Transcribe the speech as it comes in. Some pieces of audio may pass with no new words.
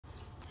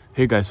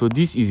Hey guys, so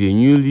this is a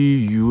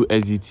newly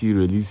USDT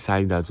release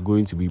site that's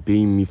going to be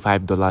paying me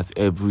 $5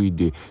 every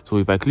day. So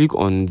if I click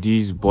on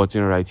this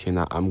button right here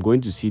now, I'm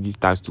going to see this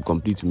task to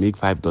complete to make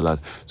 $5.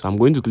 So I'm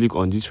going to click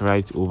on this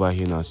right over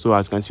here now. So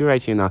as you can see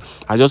right here now,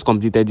 I just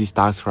completed this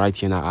task right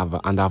here now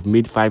and I've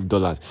made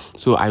 $5.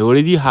 So I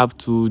already have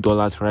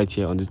 $2 right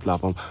here on this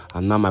platform,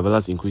 and now my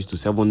balance increased to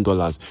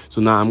 $7. So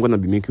now I'm going to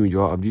be making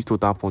withdrawal of this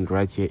total fund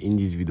right here in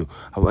this video.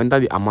 I will enter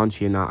the amount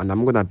here now, and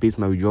I'm going to paste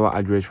my withdrawal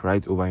address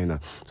right over here now.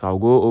 So I'll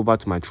go over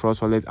to my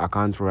Trust Wallet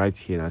account right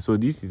here now. So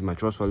this is my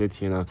Trust Wallet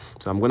here now.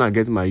 So I'm gonna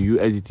get my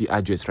USDT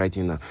address right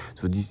here now.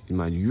 So this is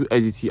my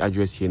USDT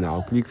address here now.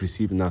 I'll click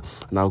receive now,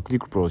 and I'll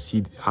click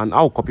proceed, and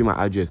I'll copy my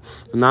address.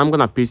 So now I'm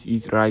gonna paste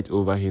it right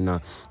over here now.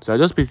 So I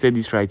just pasted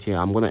this right here.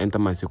 I'm gonna enter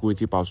my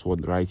security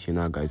password right here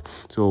now, guys.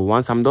 So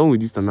once I'm done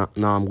with this now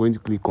I'm going to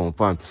click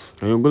confirm,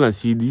 and you're gonna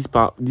see this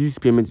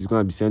payment is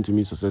gonna be sent to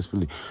me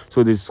successfully.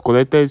 So this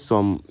collected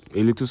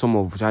a little sum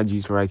of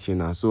charges right here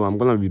now. So I'm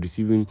gonna be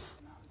receiving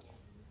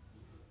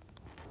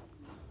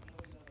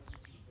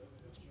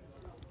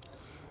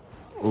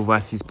over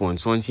 6 point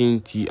something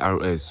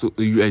TRX, so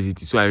USDT.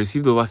 So I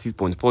received over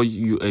 6.4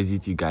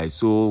 USDT, guys.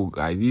 So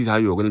guys, this is how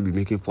you're going to be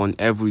making fun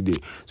every day.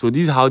 So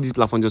this is how this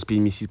platform just paid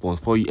me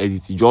 6.4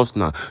 USDT just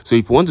now. So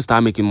if you want to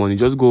start making money,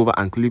 just go over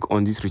and click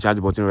on this recharge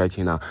button right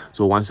here now.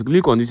 So once you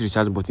click on this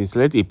recharge button,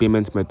 select a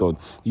payment method,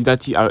 either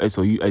TRX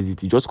or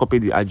USDT. Just copy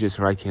the address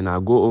right here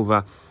now, go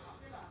over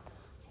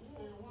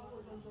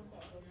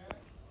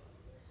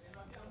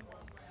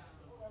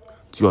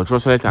to your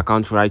Trust Wallet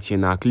account right here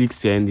now, click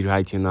send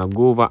right here now,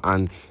 go over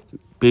and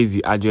paste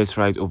the address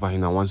right over here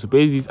now. Once you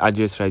paste this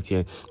address right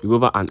here, you go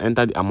over and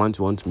enter the amount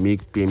you want to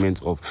make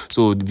payment of.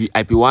 So the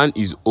VIP1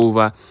 is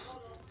over.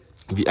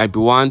 The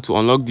VIP1 to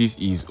unlock this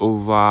is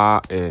over.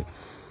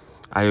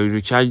 I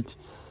recharged.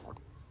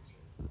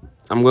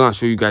 I'm gonna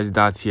show you guys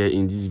that here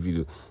in this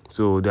video.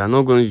 So they are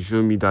not going to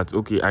show me that.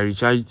 Okay, I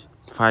recharged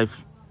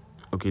 5.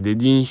 Okay, they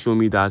didn't show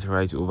me that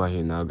right over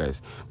here now,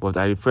 guys. But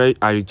I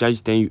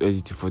recharged 10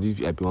 USDT for this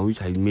VIP one,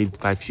 which I made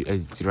 5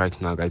 USDT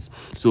right now, guys.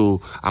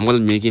 So I'm gonna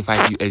be making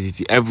 5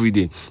 USDT every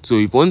day. So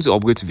if you want to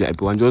upgrade to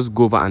VIP one, just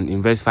go over and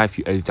invest 5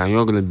 USDT, and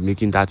you're gonna be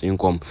making that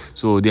income.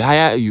 So the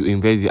higher you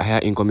invest, the higher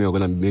income you're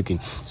gonna be making.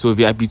 So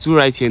VIP2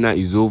 right here now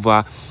is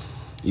over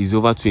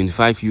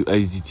 25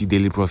 USDT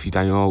daily profit,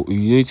 and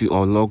you need to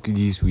unlock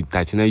this with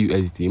 39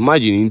 USDT.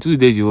 Imagine in 2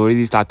 days you've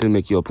already started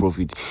making your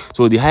profit.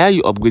 So the higher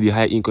you upgrade, the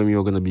higher income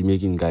you're going to be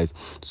making, guys.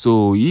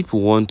 So if you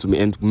want to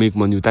make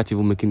money without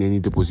even making any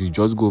deposit,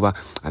 just go over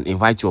and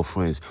invite your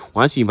friends.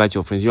 Once you invite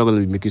your friends, you're going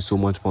to be making so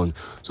much fun.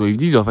 So if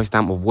this is your first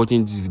time of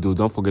watching this video,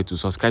 don't forget to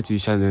subscribe to the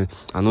channel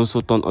and also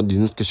turn on the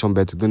notification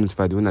bell to get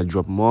notified when I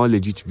drop more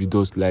legit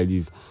videos like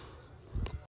this.